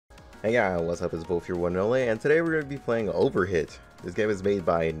Hey guys, what's up? It's Volf, your one and only, and today we're going to be playing Overhit. This game is made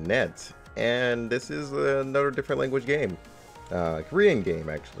by Net, and this is another different language game. Korean game,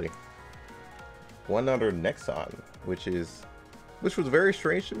 actually. One under Nexon, which was very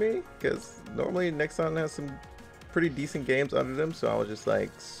strange to me, because normally Nexon has some pretty decent games under them, so I was just like,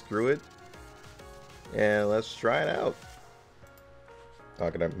 screw it, and let's try it out.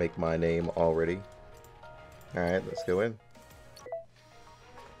 Not gonna make my name already. Alright, let's go in.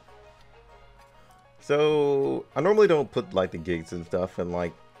 So I normally don't put like the gigs and stuff and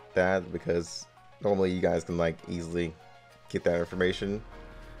like that because normally you guys can like easily get that information,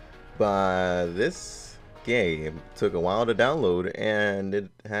 but this game took a while to download and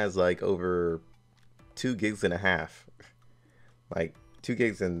it has like over 2 gigs and a half, like 2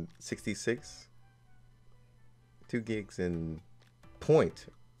 gigs and 66, 2 gigs and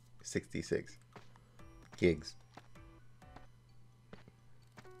 0.66 gigs.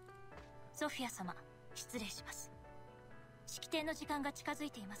 ソフィア様、失礼します。式典の時間が近づ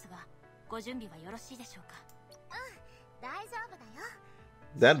いていますが、ご準備はよろしいでしょうか。大丈夫だよ。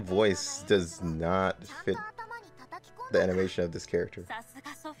That voice does not fit the animation of this character.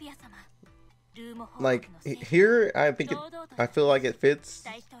 Like here, I feel like it fits,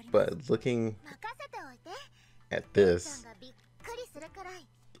 but looking at this,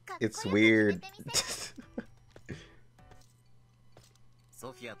 it's weird.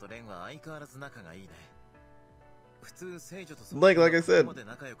 Like I said,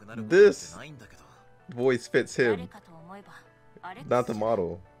 this voice fits him, not the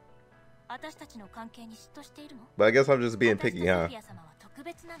model. But I guess I'm just being picky, huh?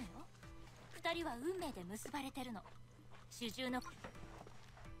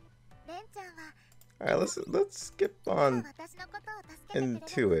 Alright, let's skip on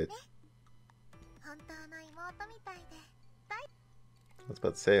into it. I was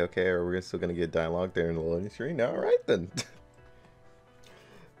about to say, okay, are we still gonna get dialogue there in the loading screen? Alright then.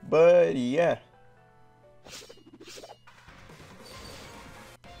 But yeah.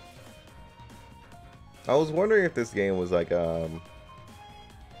 I was wondering if this game was like God,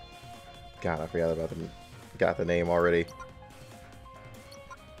 I got the name already.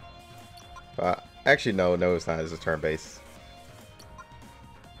 Actually no, it's not, it's a turn-based.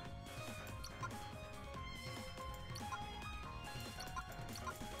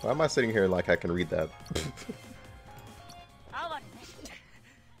 Why am I sitting here like I can read that?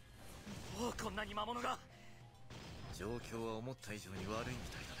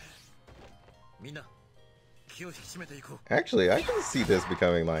 Actually, I can see this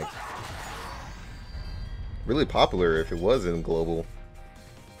becoming like really popular if it was in global.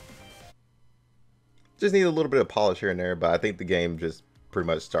 Just need a little bit of polish here and there, but I think the game just pretty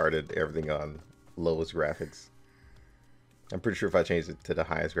much started everything on lowest graphics. I'm pretty sure if I change it to the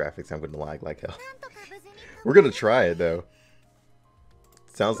highest graphics, I'm gonna lag like hell. We're gonna try it though.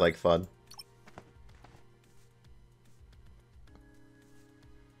 Sounds like fun.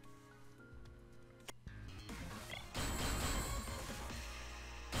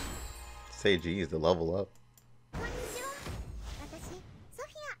 Say geez, the level up.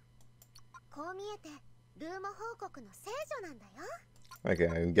 Okay,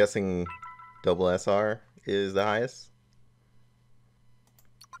 I'm guessing double SR is the highest.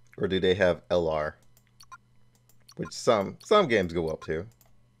 Or do they have LR? Which some games go up to.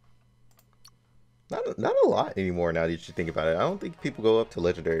 Not a lot anymore now that you think about it. I don't think people go up to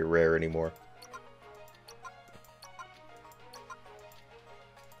legendary rare anymore.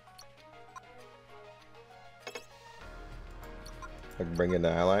 I can bring in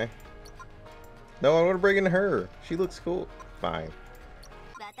the ally. No, I want to bring in her. She looks cool. Fine.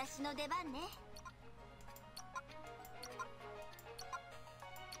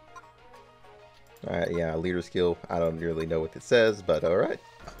 Alright, yeah, leader skill. I don't really know what it says, but alright.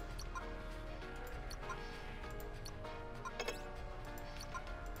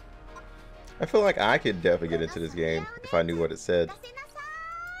 I feel like I could definitely get into this game if I knew what it said.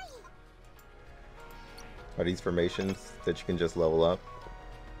 Are these formations that you can just level up?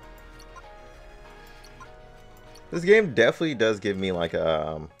 This game definitely does give me like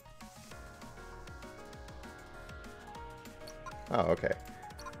a... Oh, okay.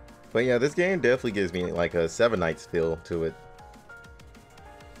 But yeah, this game definitely gives me like a 7 Nights feel to it.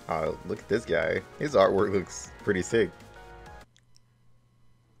 Oh, look at this guy. His artwork looks pretty sick.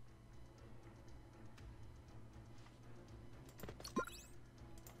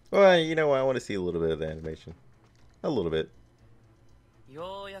 Well, you know what? I want to see a little bit of the animation. A little bit.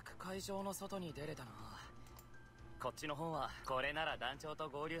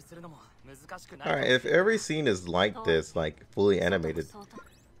 Alright, if every scene is like this, like fully animated,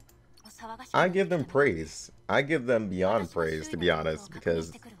 I give them praise. I give them beyond praise, to be honest,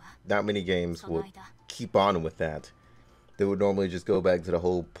 because not many games would keep on with that. They would normally just go back to the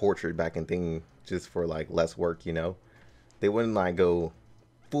whole portrait backing thing just for like less work, you know? They wouldn't like go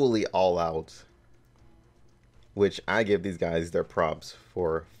fully all out, which I give these guys their props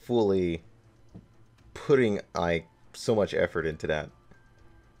for fully putting like so much effort into that.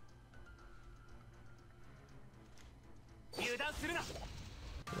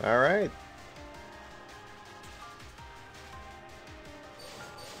 All right.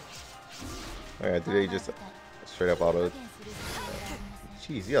 Alright, did they just straight up auto?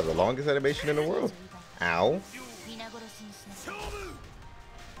 Jeez, you have the longest animation in the world. Ow.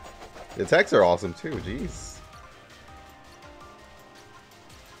 The attacks are awesome too, jeez.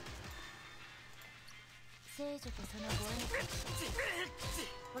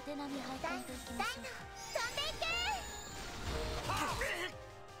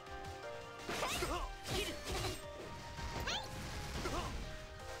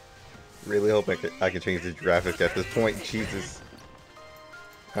 Really hope I can change the graphics at this point. Jesus.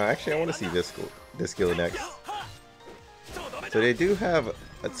 Actually, I want to see this skill next. So they do have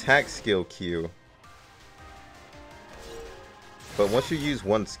attack skill Q, but once you use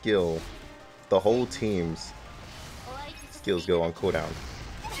one skill, the whole team's skills go on cooldown.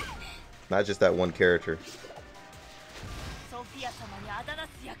 Not just that one character.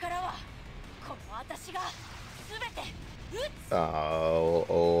 Oh,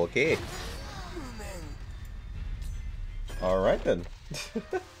 okay. Alright then.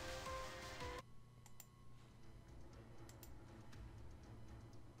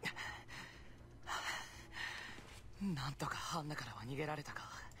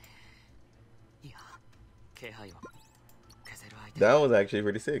 That was actually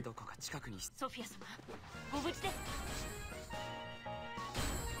pretty sick.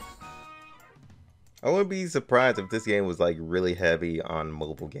 I wouldn't be surprised if this game was like really heavy on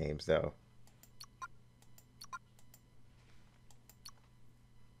mobile games though.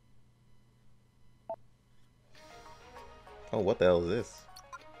 Oh, what the hell is this?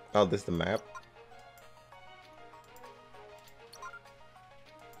 Oh, this is the map?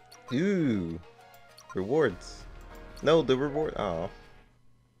 Ooh. Rewards. No, the reward. Oh.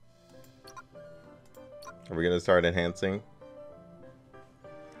 Are we gonna start enhancing?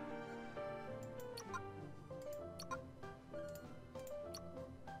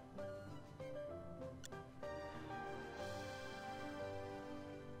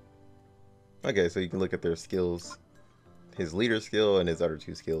 Okay, so you can look at their skills. His leader skill and his other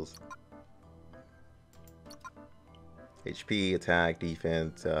two skills. HP, attack,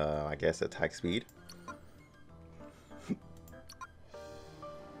 defense, I guess attack speed.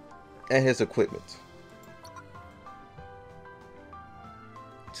 And his equipment.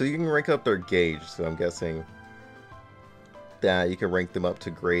 So you can rank up their gauge, so I'm guessing that you can rank them up to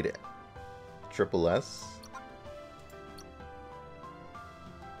grade triple S.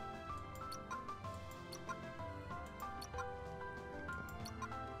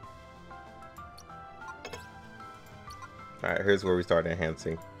 Alright, here's where we start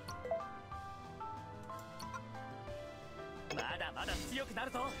enhancing.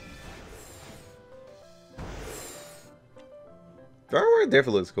 The armor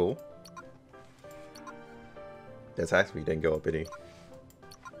definitely looks cool. The attack speed didn't go up any.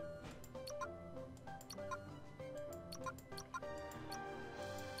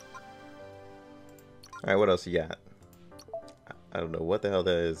 Alright, what else you got? I don't know what the hell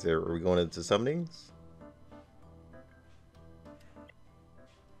that is. Are we going into summonings?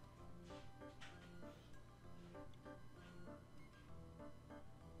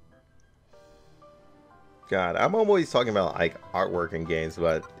 God, I'm always talking about like artwork in games,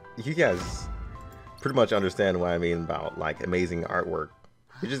 but you guys pretty much understand what I mean about like amazing artwork.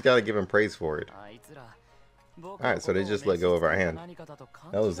 You just gotta give them praise for it. Alright, so they just let go of our hand.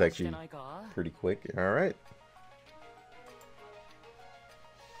 That was actually pretty quick. Alright.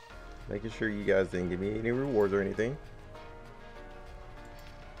 Making sure you guys didn't give me any rewards or anything.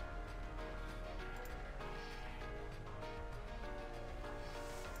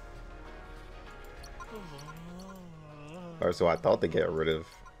 Or so I thought they get rid of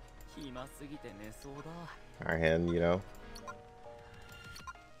our hand, you know.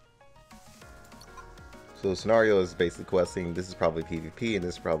 So the scenario is basically questing. This is probably PvP and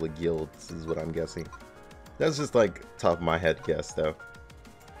this is probably guilds, is what I'm guessing. That's just like top of my head guess though.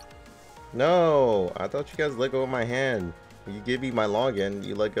 No, I thought you guys let go of my hand. You give me my login,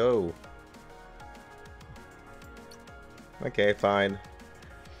 you let go. Okay, fine.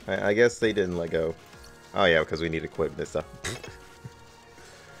 I guess they didn't let go. Oh yeah, because we need equipment and stuff.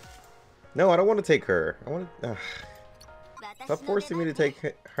 No, I don't want to take her. I want to... Stop forcing me to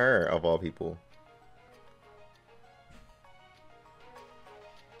take her, of all people.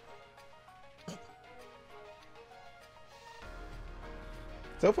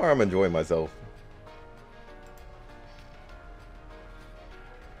 So far, I'm enjoying myself.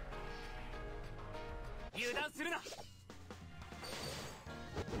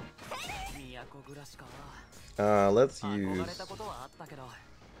 Let's use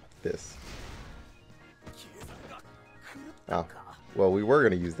this. Oh, well, we were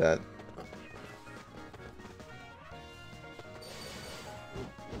gonna use that.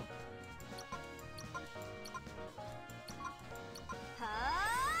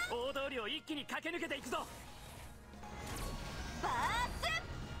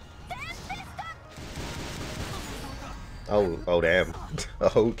 Oh damn.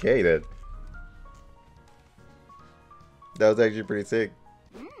 Okay then. That was actually pretty sick.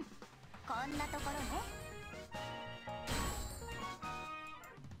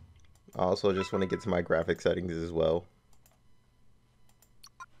 I also just want to get to my graphic settings as well.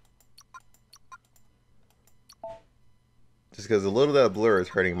 Just because a little bit of blur is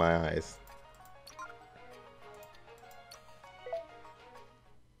hurting my eyes.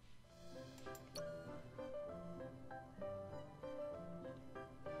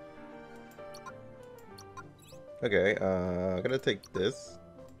 Okay, I'm gonna take this.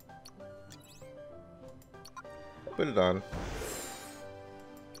 Put it on.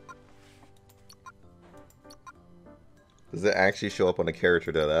 Does it actually show up on the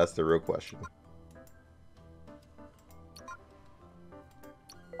character though? That's the real question.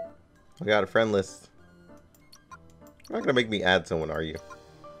 I got a friend list. You're not gonna make me add someone, are you?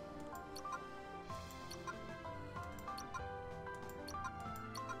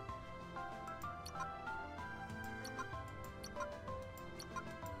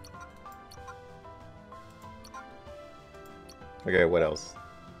 Okay, what else?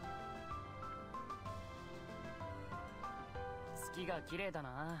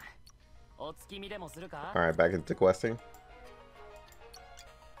 Alright, back into questing.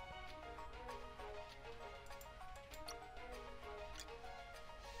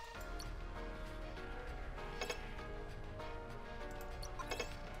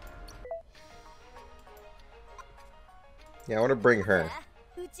 Yeah, I want to bring her.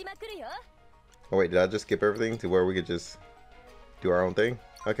 Oh wait, did I just skip everything to where we could just do our own thing?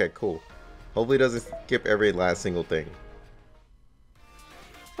 Okay, cool. Hopefully it doesn't skip every last single thing.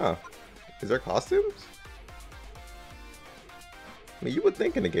 Huh. Is there costumes? I mean, you would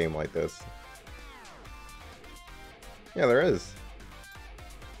think in a game like this. Yeah, there is.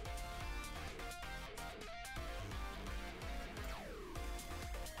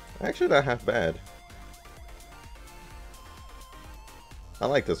 Actually, not half bad. I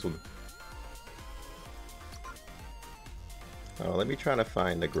like this one. Oh, let me try to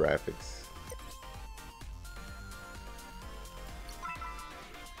find the graphics.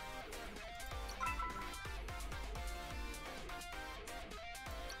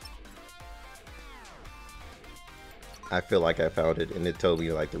 I feel like I found it and it told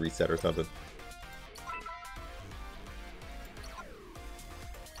me like to reset or something.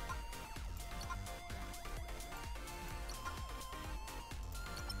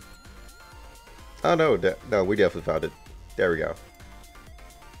 Oh no, no, we definitely found it. There we go.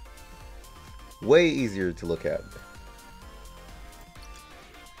 Way easier to look at.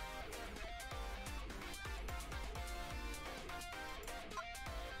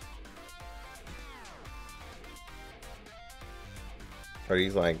 Are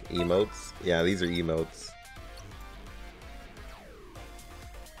these like emotes? Yeah, these are emotes.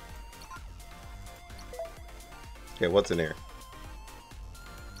 Okay, what's in here?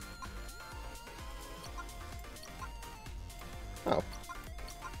 Oh.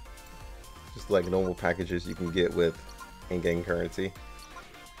 Just like normal packages you can get with in-game currency.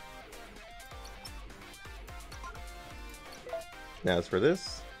 Now as for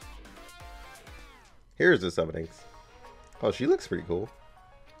this, here's the summonings. Oh, she looks pretty cool.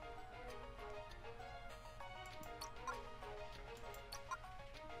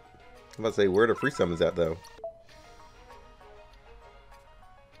 I'm about to say, where are the free summons at though?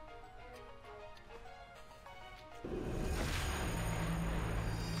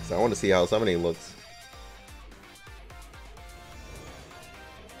 So I want to see how summoning looks.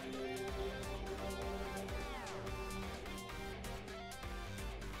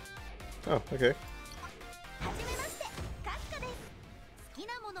 Oh, okay.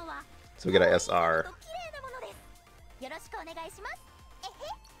 So we get a SR.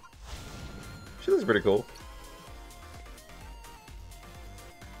 She looks pretty cool.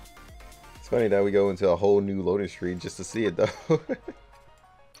 Funny that we go into a whole new loading screen just to see it though.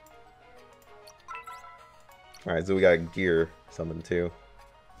 Alright, so we got gear summon too.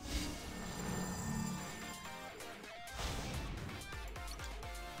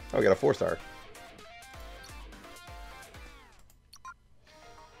 Oh, we got a 4-star.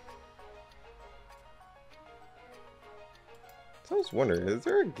 So I was wondering, is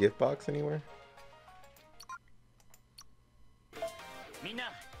there a gift box anywhere?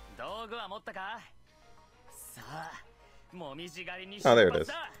 Oh, there it is.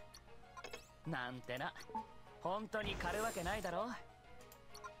 I'm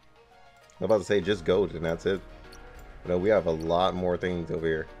about to say just gold and that's it. No, we have a lot more things over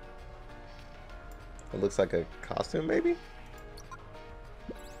here. It looks like a costume, maybe?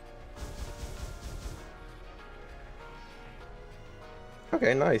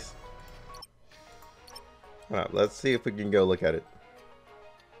 Okay, nice. Alright, let's see if we can go look at it.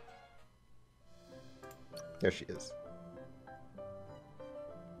 There she is.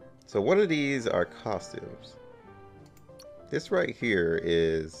 So one of these are costumes. This right here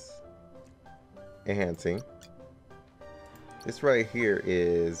is enhancing. This right here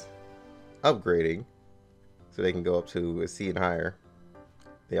is upgrading, so they can go up to a C and higher.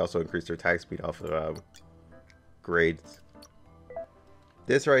 They also increase their attack speed off of grades.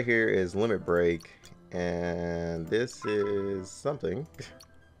 This right here is limit break, and this is something.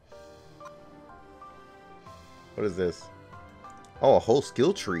 What is this? Oh, a whole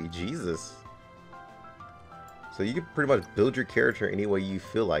skill tree. Jesus. So you can pretty much build your character any way you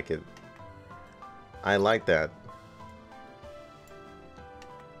feel like it. I like that.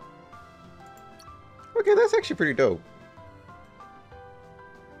 Okay, that's actually pretty dope.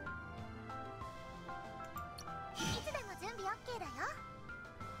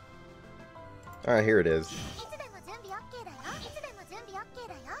 Alright, here it is.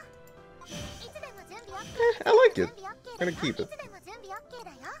 I like it. I'm gonna keep it.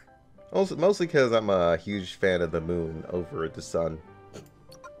 Also, mostly because I'm a huge fan of the moon over the sun.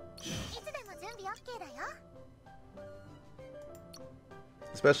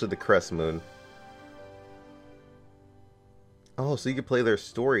 Especially the crest moon. Oh, so you can play their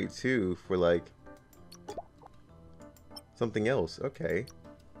story too for like something else. Okay.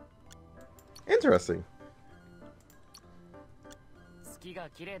 Interesting.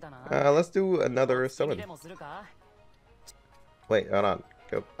 Let's do another summon. Wait, hold on.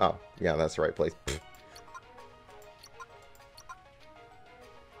 Go. Oh, yeah, that's the right place.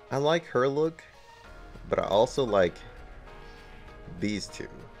 I like her look, but I also like these two.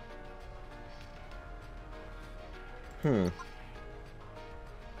 And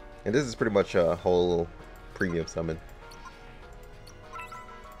this is pretty much a whole premium summon.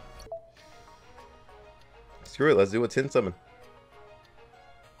 Screw it, let's do a 10 summon.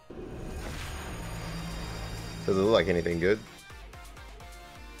 Does it look like anything good?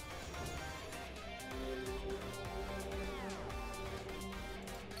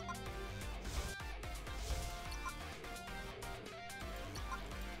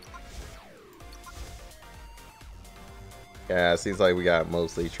 Yeah, it seems like we got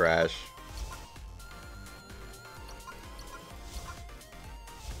mostly trash.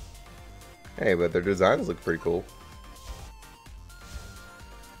 Hey, but their designs look pretty cool.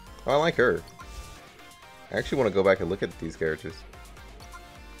 Oh, I like her. I actually want to go back and look at these characters.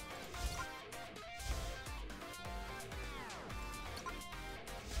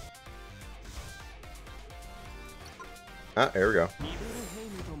 Ah, there we go.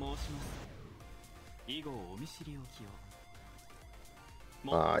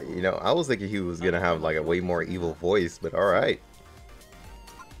 You know, I was thinking he was gonna have like a way more evil voice, but alright.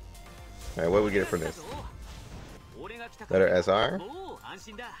 Alright, what do we get from this? Letter SR?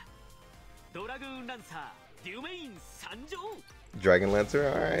 Dragon Lancer,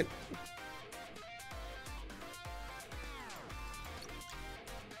 alright.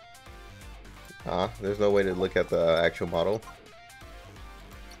 There's no way to look at the actual model.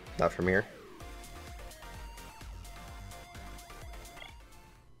 Not from here.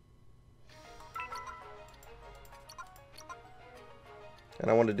 And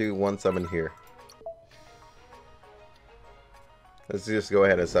I want to do one summon here. Let's just go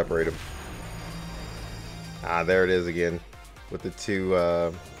ahead and separate them. Ah, there it is again. With the two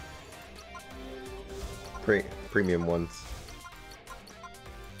premium ones.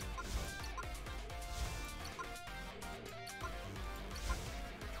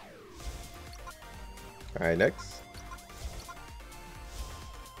 Alright, next.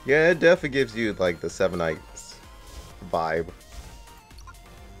 Yeah, it definitely gives you like the Seven Knights vibe.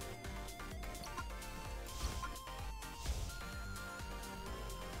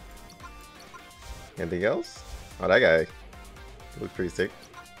 Anything else? Oh, that guy looks pretty sick.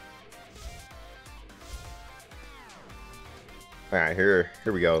 Alright, here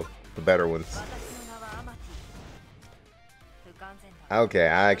we go. The better ones. Okay,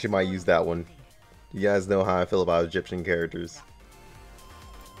 I actually might use that one. You guys know how I feel about Egyptian characters.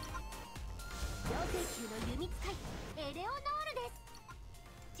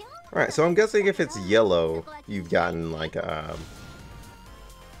 Alright, so I'm guessing if it's yellow, you've gotten like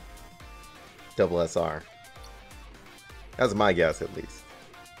double SR. That's my guess, at least.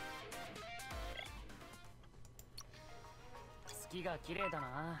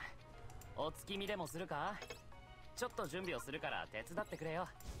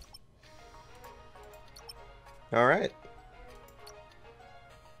 Alright.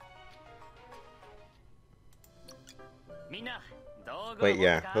 Wait,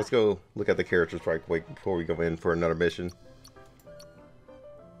 yeah, let's go look at the characters right quick before we go in for another mission.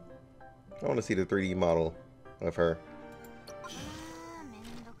 I want to see the 3D model of her.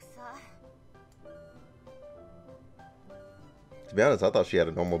 To be honest, I thought she had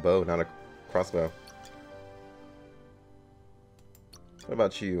a normal bow, not a crossbow. What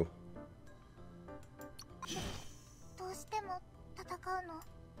about you?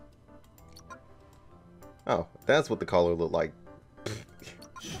 Oh, that's what the collar looked like.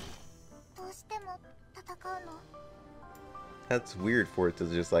 That's weird for it to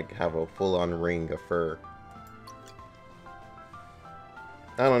just like have a full-on ring of fur.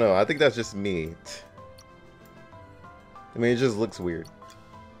 I don't know, I think that's just me. I mean, it just looks weird.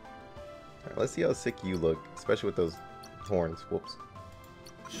 Alright, let's see how sick you look, especially with those horns. Whoops.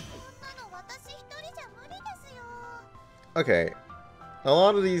 Okay, a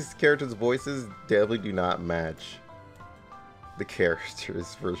lot of these characters' voices definitely do not match the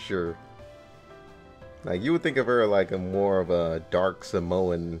characters for sure. Like, you would think of her like a more of a dark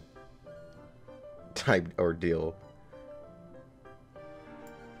Samoan type ordeal.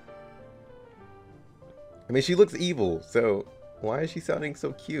 I mean, she looks evil, so why is she sounding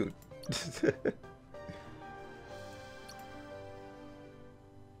so cute?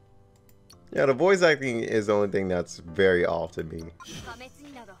 Yeah, the voice acting is the only thing that's very off to me.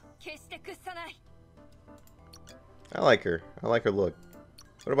 I like her. I like her look.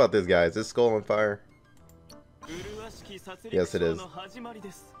 What about this guy? Is this skull on fire? Yes, it is.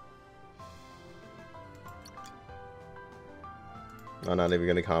 I'm not even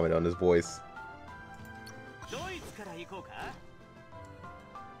gonna comment on his voice.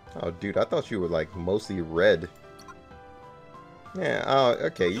 Oh, dude, I thought you were like mostly red. Yeah, oh,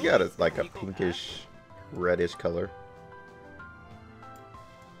 okay, you got it like a pinkish, reddish color.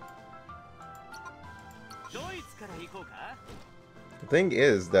 The thing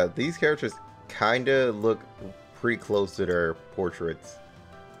is that these characters kinda look pretty close to their portraits,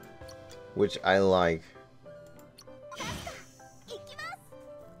 which I like.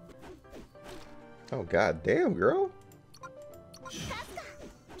 Oh, god damn, girl.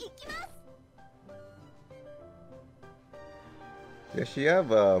 Does she have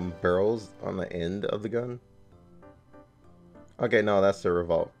barrels on the end of the gun? Okay, no, that's the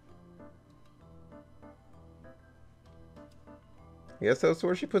revolver. I guess that's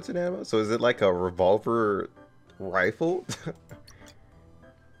where she puts in ammo. So is it like a revolver rifle?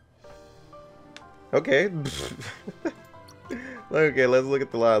 Okay. Okay, let's look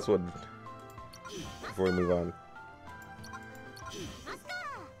at the last one before we move on.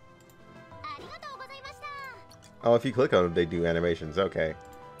 Oh, if you click on them, they do animations. Okay.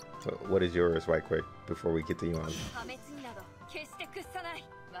 What is yours, right quick, before we continue on?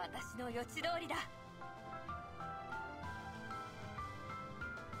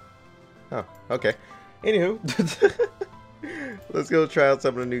 Oh, okay. Anywho, let's go try out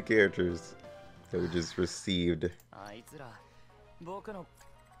some of the new characters that we just received.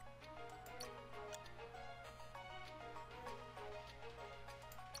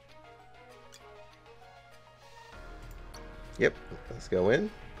 Yep, let's go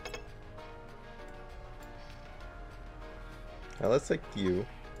in. Now let's take you,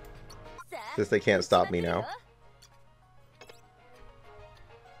 since they can't stop me now.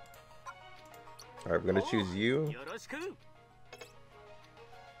 Alright, we're gonna choose you.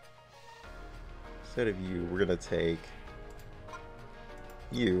 Instead of you, we're gonna take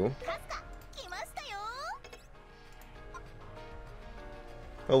you.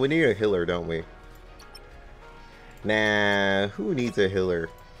 Oh, we need a healer, don't we? Nah, who needs a healer?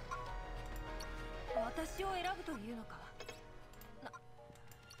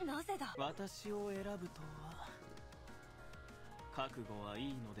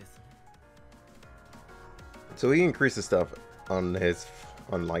 So he increases stuff on his,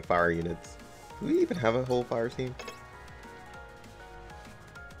 like fire units. Do we even have a whole fire team?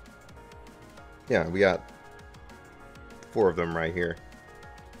 Yeah, we got 4 of them right here.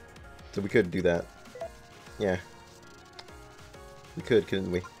 So we could do that. Yeah. We could,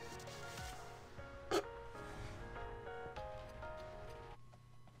 couldn't we?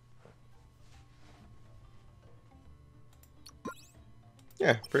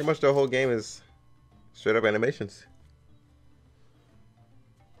 Yeah, pretty much the whole game is straight up animations.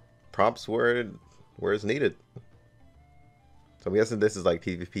 Prompts where it's needed. So I'm guessing this is like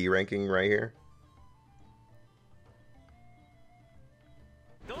PvP ranking right here.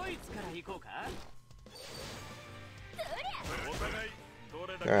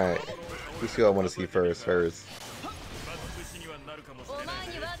 Alright, let's see what I want to see first. Hers.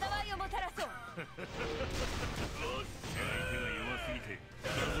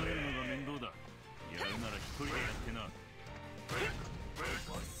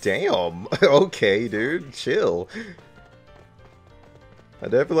 Damn. Okay, dude. Chill. I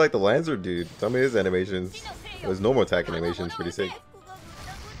definitely like the Lancer dude. Some of his animations, his normal attack animation is pretty sick.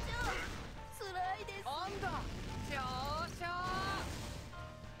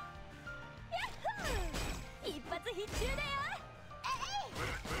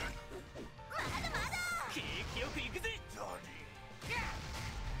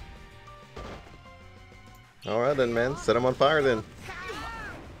 Alright then, man. Set him on fire then.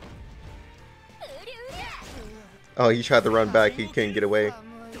 Oh, he tried to run back. He couldn't get away.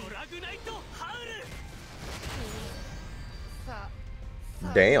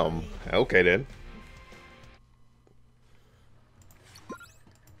 Damn. Okay then.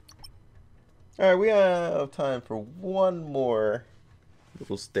 Alright, we have time for one more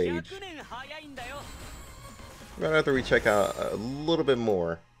little stage. Right after we check out a little bit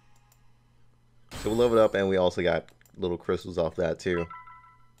more. So we'll level it up, and we also got little crystals off that too.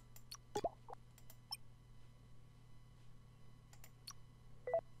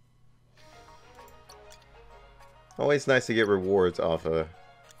 Always nice to get rewards off of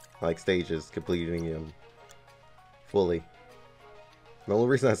like stages, completing them fully. The only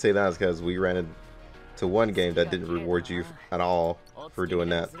reason I say that is because we ran into one game that didn't reward you at all for doing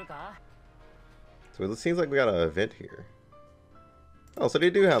that. So it seems like we got an event here. Oh, so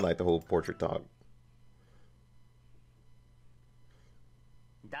they do have like the whole portrait talk.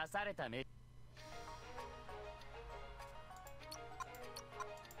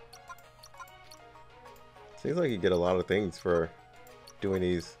 Seems like you get a lot of things for doing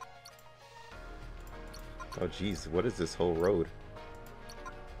these. Oh geez, what is this whole road?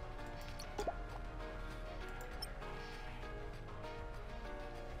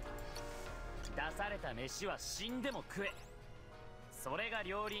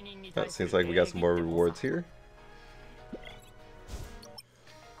 That seems like we got some more rewards here.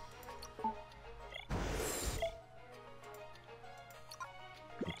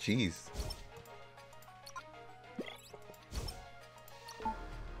 Jeez.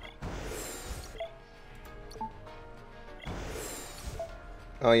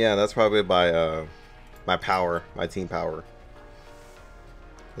 Oh yeah, that's probably by my power, my team power.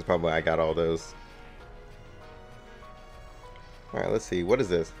 That's probably why I got all those. Alright, let's see. What is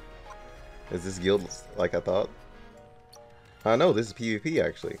this? Is this guild like I thought? No, this is PvP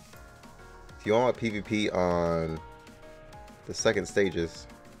actually. If you want PvP on the second stages,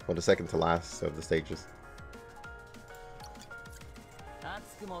 or the second to last of the stages.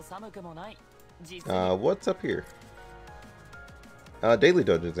 What's up here? Daily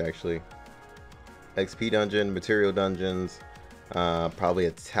dungeons actually. XP dungeon, material dungeons, probably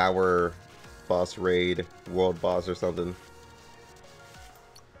a tower boss raid, world boss or something.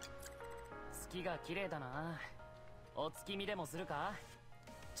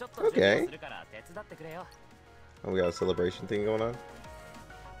 Okay. Oh, we got a celebration thing going on.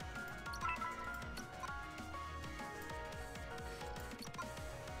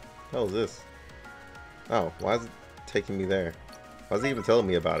 What is this? Oh, why is it taking me there? Why is it even telling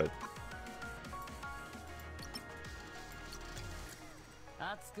me about it?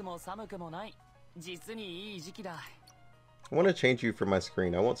 I want to change you for my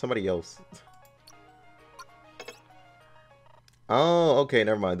screen. I want somebody else. Oh, okay,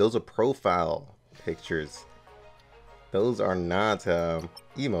 never mind. Those are profile pictures. Those are not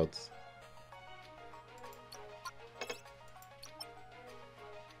emotes.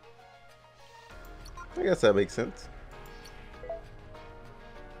 I guess that makes sense.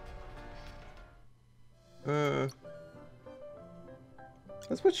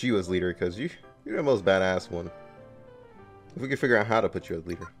 Let's put you as leader because you're the most badass one. If we can figure out how to put you as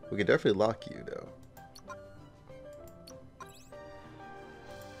leader, we can definitely lock you though.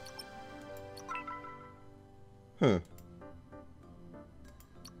 Hmm.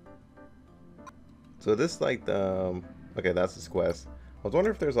 So this like the okay, that's this quest. I was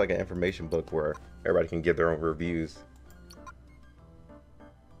wondering if there's like an information book where everybody can give their own reviews.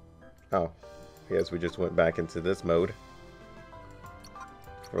 Oh, I guess we just went back into this mode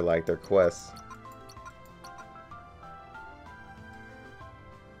for like their quests.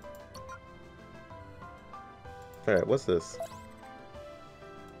 Alright, what's this?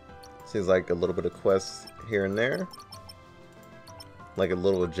 Seems like a little bit of quests here and there. Like a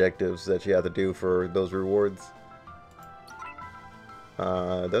little objectives that you have to do for those rewards.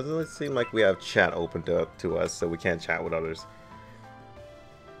 Doesn't seem like we have chat open to us, so we can't chat with others.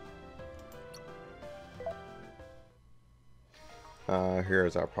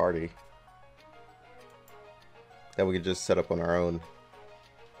 Here's our party that we could just set up on our own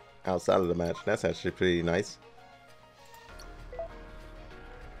outside of the match. That's actually pretty nice.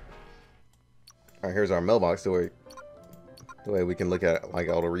 Alright, here's our mailbox, the way we can look at like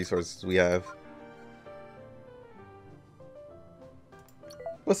all the resources we have.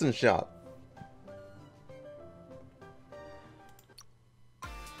 What's in the shop?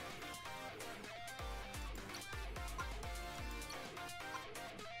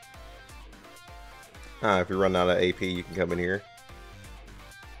 If you run out of AP, you can come in here.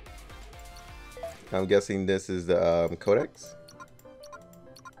 I'm guessing this is the codex.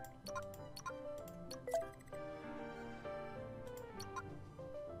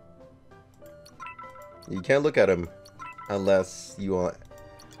 You can't look at them unless you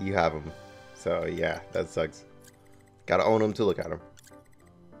have them. So yeah, that sucks. Gotta own them to look at them.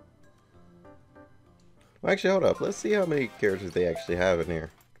 Well, actually, hold up. Let's see how many characters they actually have in here.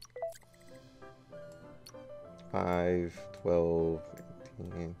 5, 12,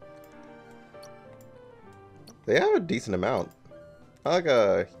 18. They have a decent amount. Not like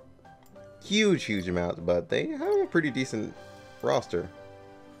a huge amount, but they have a pretty decent roster.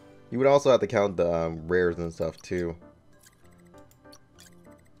 You would also have to count the rares and stuff too.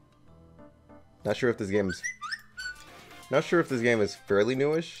 Not sure if this game is fairly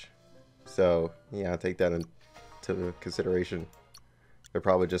newish. So yeah, take that into consideration. They're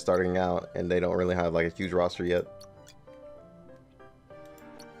probably just starting out and they don't really have like a huge roster yet.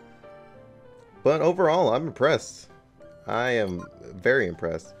 But overall, I'm impressed. I am very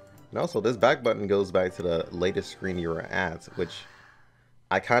impressed. And also, this back button goes back to the latest screen you were at, which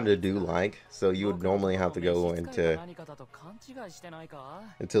I kind of do like. So you would normally have to go into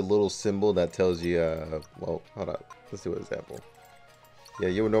a little symbol that tells you, well, hold up. Let's do an example. Yeah,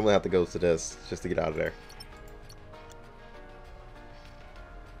 you would normally have to go to this just to get out of there.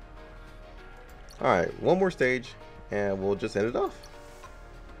 Alright, one more stage, and we'll just end it off.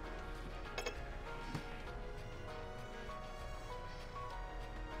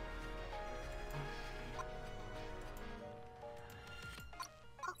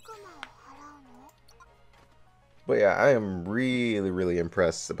 But yeah, I am really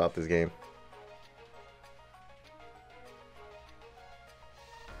impressed about this game.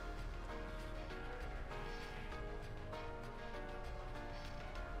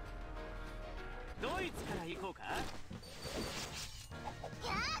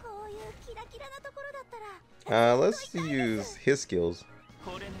 Let's use his skills.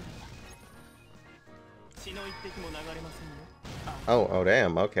 Oh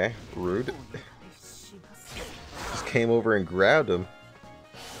damn, okay. Rude. Just came over and grabbed him.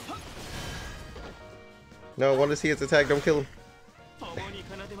 No, I want to see his attack, don't kill him.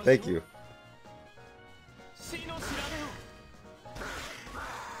 Thank you.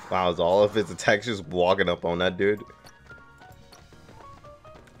 Wow, is all of his attacks just walking up on that dude?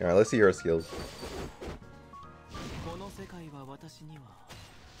 Alright, let's see her skills.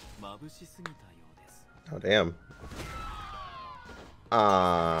 Oh damn.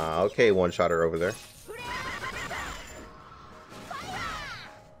 Okay, one-shotter over there.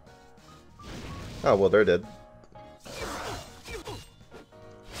 Oh, well, they're dead.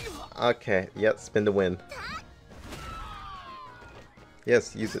 Okay, yep, spin to win.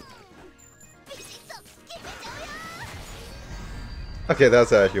 Yes, use it. Okay,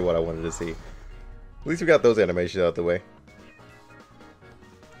 that's actually what I wanted to see. At least we got those animations out the way.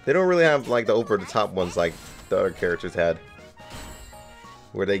 They don't really have like the over-the-top ones like the other characters had,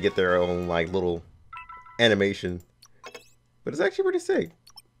 where they get their own like little animation. But it's actually pretty sick.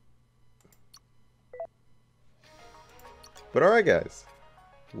 But alright guys,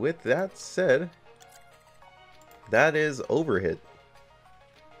 with that said, that is Overhit.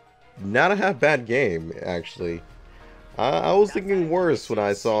 Not a half bad game, actually. I was thinking worse when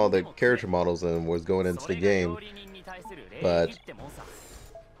I saw the character models and was going into the game. But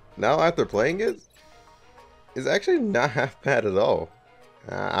now after playing it, is actually not half bad at all.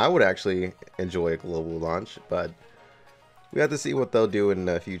 I would actually enjoy a global launch, but we have to see what they'll do in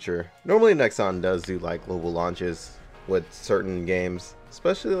the future. Normally Nexon does do like global launches with certain games,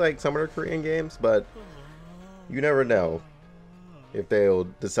 especially like some of the Korean games, but you never know if they'll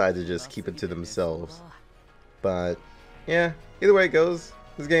decide to just keep it to themselves. But yeah, either way it goes,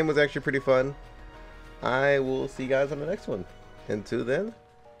 this game was actually pretty fun. I will see you guys on the next one. Until then,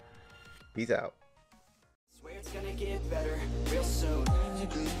 peace out. Swear it's gonna get better real soon.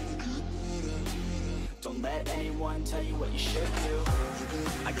 Don't let anyone tell you what you should do.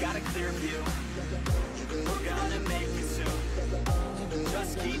 I got a clear view. We're gonna make it soon.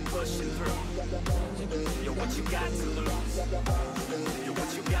 Just keep pushing through. You're what you got to lose. You're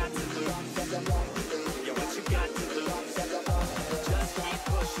what you got to lose. You're what you got to lose. Just keep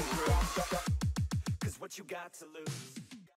pushing through. 'Cause what you got to lose.